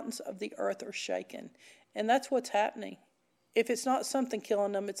the fountains of the earth are shaken. And that's what's happening. If it's not something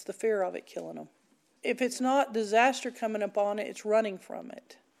killing them, it's the fear of it killing them. If it's not disaster coming upon it, it's running from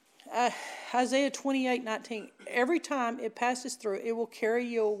it. Isaiah 28:19. Every time it passes through, it will carry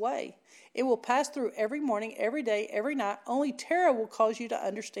you away. It will pass through every morning, every day, every night. Only terror will cause you to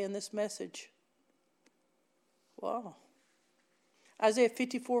understand this message. Wow. Isaiah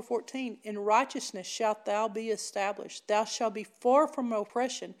 54:14. In righteousness shalt thou be established. Thou shalt be far from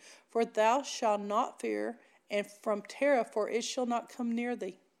oppression, for thou shalt not fear, and from terror, for it shall not come near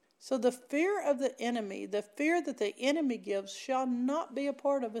thee. So the fear of the enemy, the fear that the enemy gives, shall not be a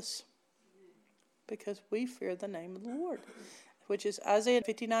part of us, because we fear the name of the Lord, which is Isaiah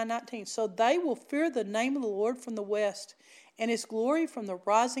 59:19. So they will fear the name of the Lord from the west, and his glory from the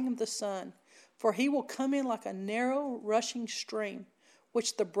rising of the sun. For he will come in like a narrow rushing stream,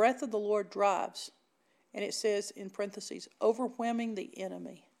 which the breath of the Lord drives. And it says in parentheses, overwhelming the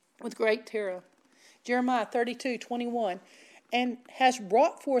enemy with great terror. Jeremiah 32:21. And has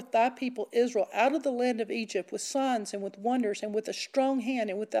brought forth thy people Israel out of the land of Egypt with signs and with wonders and with a strong hand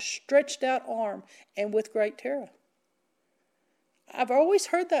and with a stretched out arm and with great terror. I've always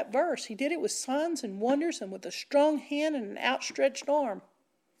heard that verse. He did it with signs and wonders and with a strong hand and an outstretched arm.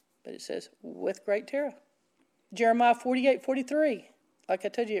 But it says, with great terror. Jeremiah 48:43. Like I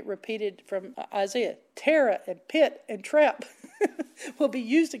told you, it repeated from Isaiah. Terror and pit and trap will be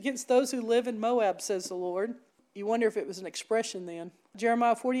used against those who live in Moab, says the Lord. You wonder if it was an expression then.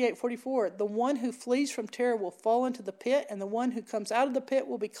 Jeremiah 48:44. The one who flees from terror will fall into the pit, and the one who comes out of the pit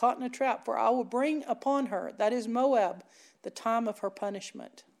will be caught in a trap. For I will bring upon her, that is Moab, the time of her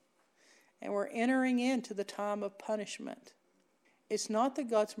punishment. And we're entering into the time of punishment. It's not that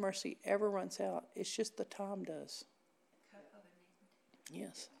God's mercy ever runs out. It's just the time does.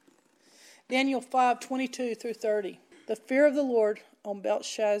 Yes. Daniel 5:22-30. The fear of the Lord on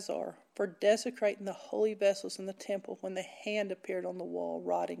Belshazzar for desecrating the holy vessels in the temple when the hand appeared on the wall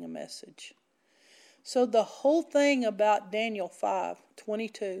writing a message. So the whole thing about Daniel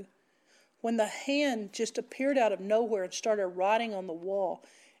 5:22, when the hand just appeared out of nowhere and started writing on the wall,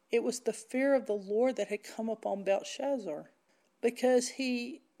 it was the fear of the Lord that had come upon Belshazzar, because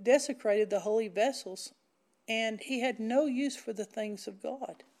he desecrated the holy vessels and he had no use for the things of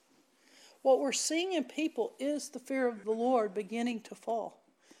God. What we're seeing in people is the fear of the Lord beginning to fall.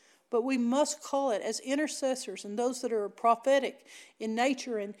 But we must call it, as intercessors and those that are prophetic in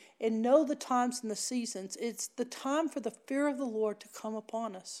nature and know the times and the seasons, it's the time for the fear of the Lord to come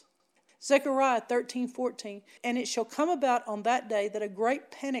upon us. Zechariah 13:14. And it shall come about on that day that a great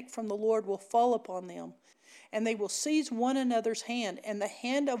panic from the Lord will fall upon them, and they will seize one another's hand, and the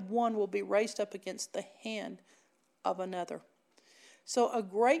hand of one will be raised up against the hand of another. So a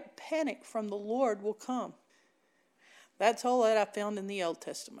great panic from the Lord will come. That's all that I found in the Old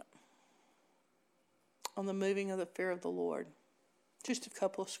Testament on the moving of the fear of the Lord. Just a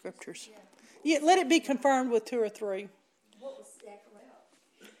couple of scriptures. Yeah, let it be confirmed with 2 or 3. What was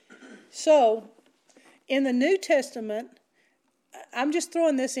Zechariah? So, in the New Testament, I'm just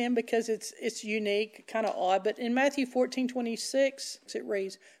throwing this in because it's unique, kind of odd. But in Matthew 14:26, it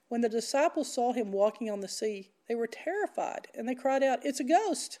reads, "When the disciples saw him walking on the sea, they were terrified, and they cried out, 'It's a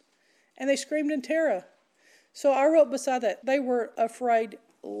ghost!' And they screamed in terror." So I wrote beside that, they were afraid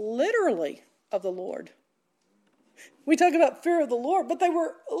literally of the Lord. We talk about fear of the Lord, but they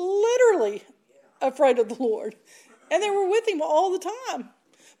were literally afraid of the Lord. And they were with him all the time.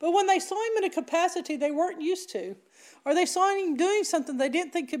 But when they saw him in a capacity they weren't used to, or they saw him doing something they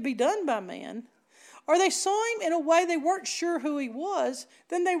didn't think could be done by man, or they saw him in a way they weren't sure who he was,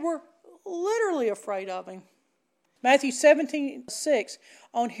 then they were literally afraid of him. Matthew 17:6,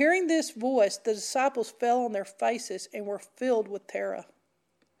 on hearing this voice, the disciples fell on their faces and were filled with terror.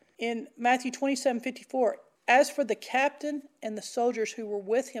 In Matthew 27:54, as for the captain and the soldiers who were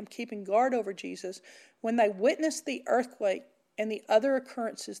with him keeping guard over Jesus, when they witnessed the earthquake and the other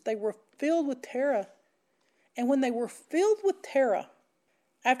occurrences, they were filled with terror. And when they were filled with terror,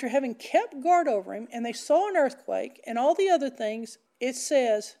 after having kept guard over him, and they saw an earthquake and all the other things, it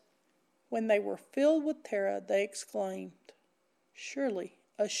says, when they were filled with terror, they exclaimed, "Surely,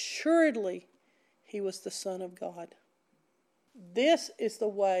 assuredly, he was the Son of God." This is the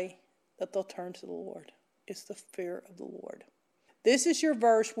way that they'll turn to the Lord. It's the fear of the Lord. This is your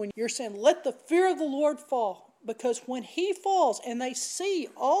verse when you're saying, let the fear of the Lord fall. Because when he falls and they see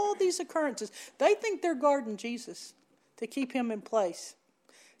all these occurrences, they think they're guarding Jesus to keep him in place,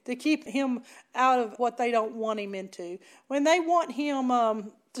 to keep him out of what they don't want him into. When they want him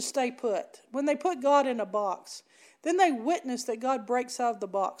to stay put, when they put God in a box, then they witness that God breaks out of the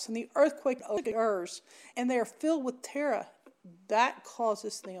box and the earthquake occurs and they are filled with terror. That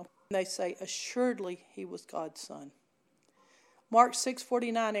causes them. They say, assuredly he was God's son. Mark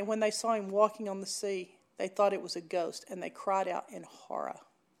 6:49, and when they saw him walking on the sea, they thought it was a ghost and they cried out in horror.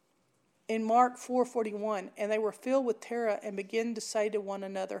 In Mark 4:41, and they were filled with terror and began to say to one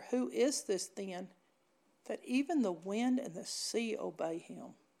another, who is this then, that even the wind and the sea obey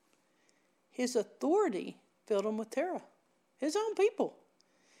him? His authority filled them with terror. His own people.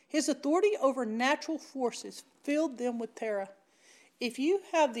 His authority over natural forces filled them with terror. If you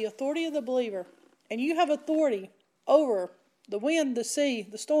have the authority of the believer, and you have authority over the wind, the sea,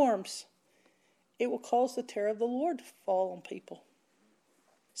 the storms, it will cause the terror of the Lord to fall on people.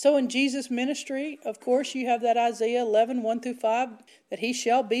 So in Jesus' ministry, of course, you have that Isaiah 11:1-5, that he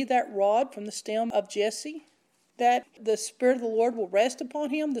shall be that rod from the stem of Jesse, that the Spirit of the Lord will rest upon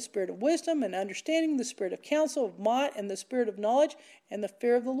him, the Spirit of wisdom and understanding, the Spirit of counsel, of might, and the Spirit of knowledge, and the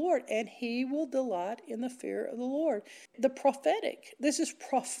fear of the Lord. And he will delight in the fear of the Lord. The prophetic, this is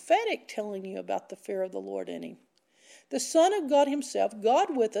prophetic telling you about the fear of the Lord in him. The Son of God himself,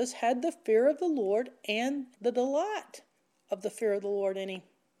 God with us, had the fear of the Lord and the delight of the fear of the Lord in him.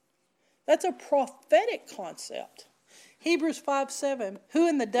 That's a prophetic concept. Hebrews 5:7, who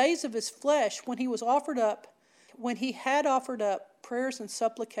in the days of his flesh, when he had offered up prayers and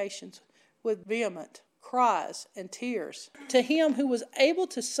supplications with vehement cries and tears to him who was able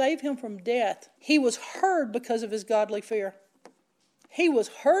to save him from death, he was heard because of his godly fear. He was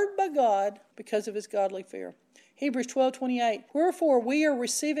heard by God because of his godly fear. Hebrews 12:28, wherefore we are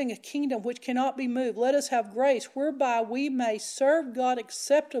receiving a kingdom which cannot be moved. Let us have grace whereby we may serve God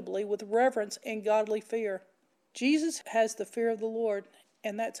acceptably with reverence and godly fear. Jesus has the fear of the Lord,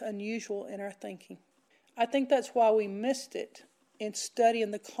 and that's unusual in our thinking. I think that's why we missed it in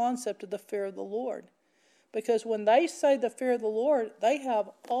studying the concept of the fear of the Lord. Because when they say the fear of the Lord, they have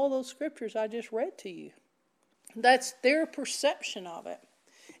all those scriptures I just read to you. That's their perception of it.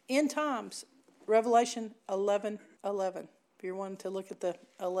 End times, Revelation 11:11. If you're wanting to look at the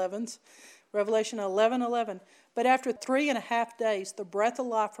 11s, Revelation 11:11. But after 3.5 days, the breath of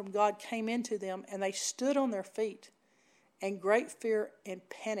life from God came into them, and they stood on their feet. And great fear and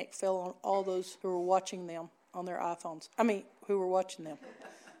panic fell on all those who were watching them on their iPhones. Who were watching them.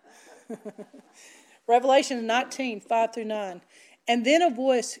 Revelation 19:5-9. And then a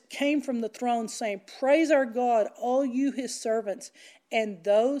voice came from the throne saying, praise our God, all you his servants, and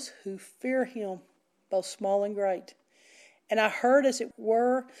those who fear him, both small and great. And I heard, as it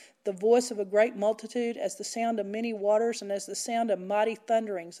were, the voice of a great multitude, as the sound of many waters, and as the sound of mighty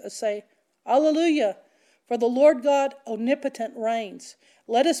thunderings, as say, Alleluia! For the Lord God omnipotent reigns.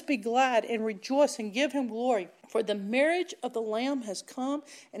 Let us be glad and rejoice and give him glory. For the marriage of the Lamb has come,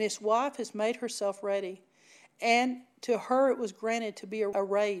 and his wife has made herself ready. And to her it was granted to be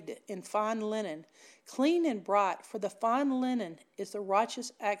arrayed in fine linen, clean and bright, for the fine linen is the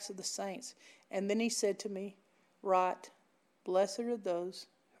righteous acts of the saints. And then he said to me, write, blessed are those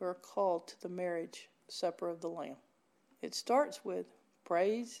who are called to the marriage supper of the Lamb. It starts with,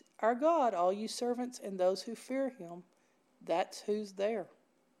 praise our God, all you servants and those who fear him, That's who's there.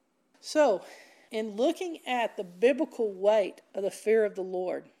 So, in looking at the biblical weight of the fear of the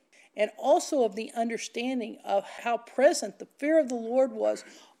Lord, and also of the understanding of how present the fear of the Lord was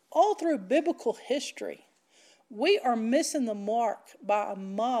all through biblical history, we are missing the mark by a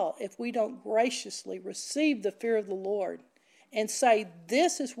mile if we don't graciously receive the fear of the Lord and say,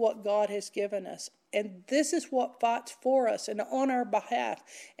 this is what God has given us, and this is what fights for us and on our behalf.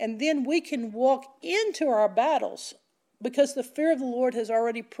 And then we can walk into our battles because the fear of the Lord has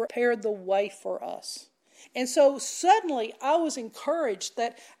already prepared the way for us. And so suddenly I was encouraged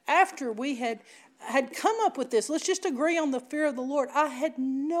that after we had come up with this, let's just agree on the fear of the Lord, I had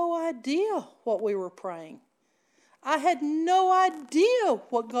no idea what we were praying. I had no idea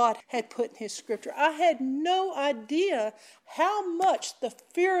what God had put in His Scripture. I had no idea how much the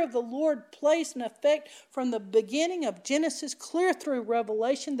fear of the Lord plays an effect from the beginning of Genesis clear through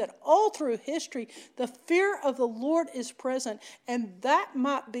Revelation, that all through history, the fear of the Lord is present. And that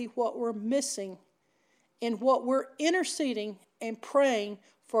might be what we're missing in what we're interceding and praying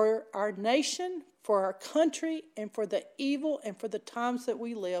for our nation, for our country, and for the evil and for the times that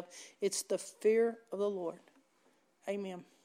we live. It's the fear of the Lord. Amen.